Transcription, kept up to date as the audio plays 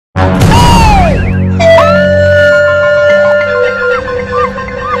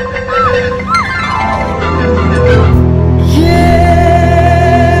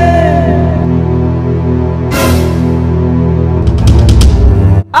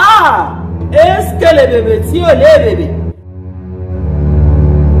Ah! Eskele bèbè tí ò lé bèbè.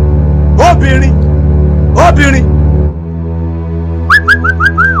 Obìnrin. Obìnrin.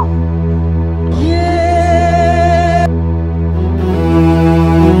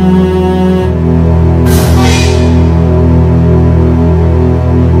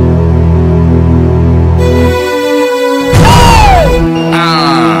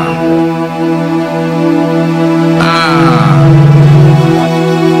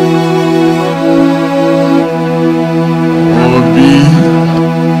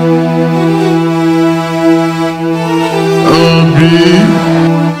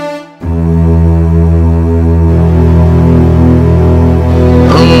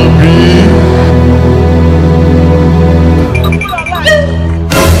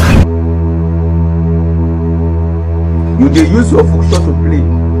 You dey use your function to play.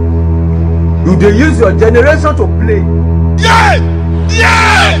 You dey use your generation to play. Yeah!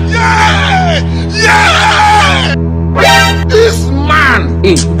 Yeah! Yeah! Yeah! This man!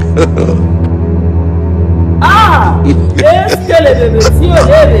 Ah! Eskele bèbè tí ò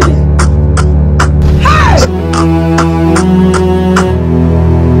lé bèbè.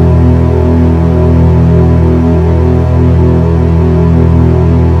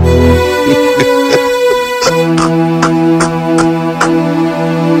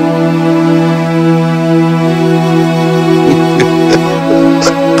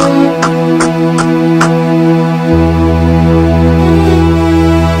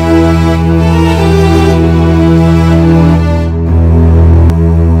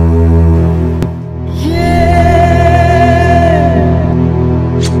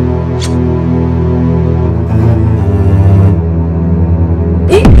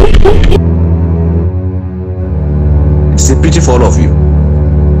 It's a pity for all of you.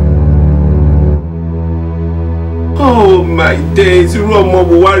 Oh my days, irú ọmọ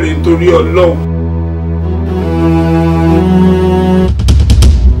wo wá rèé nítorí Ọlọ́run.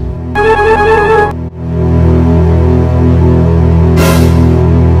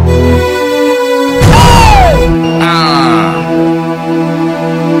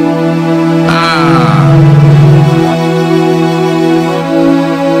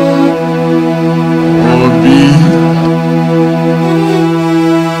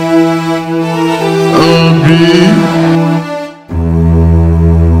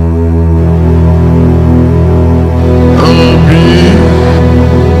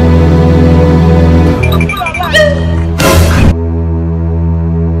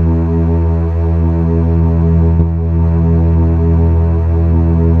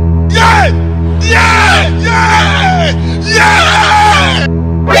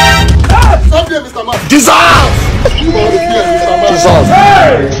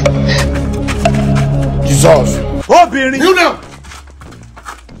 Jesus! Obìnrin! Kneel down!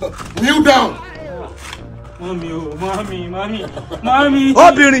 Kneel down! Mommy, oh, mommy.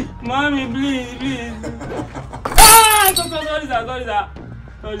 Obìnrin! Mommy, please. Ah! Sorry,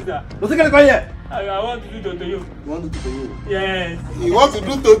 sir. What's it gonna go here? I want to do to you. You want to do to you? Yes. You want to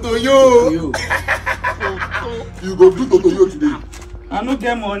do to you? You go do to you today. I no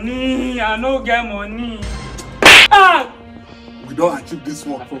get money. Ah! We don't achieve this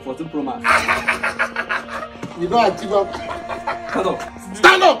one. For 14 Pro Max. We don't achieve it. Stand up.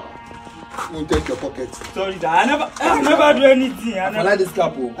 Stand up! You take your pocket. Sorry, sir. I never do anything. I like this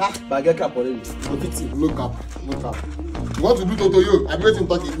cap, oh. But I get cap already. No cap. You want to do to you? I'm waiting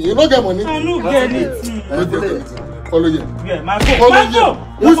talking. You don't get money. I no get anything. Follow here. Yeah, my go. Follow here.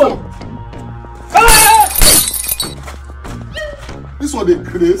 Which one? This one they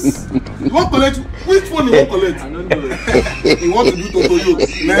grace. You want to collect? Which one you want to collect? I don't know it. You want to do to you?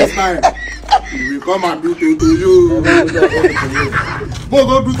 Next time, you will come and do to you.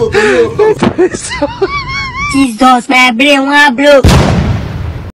 Go do to you. Jesus, my brain want blow.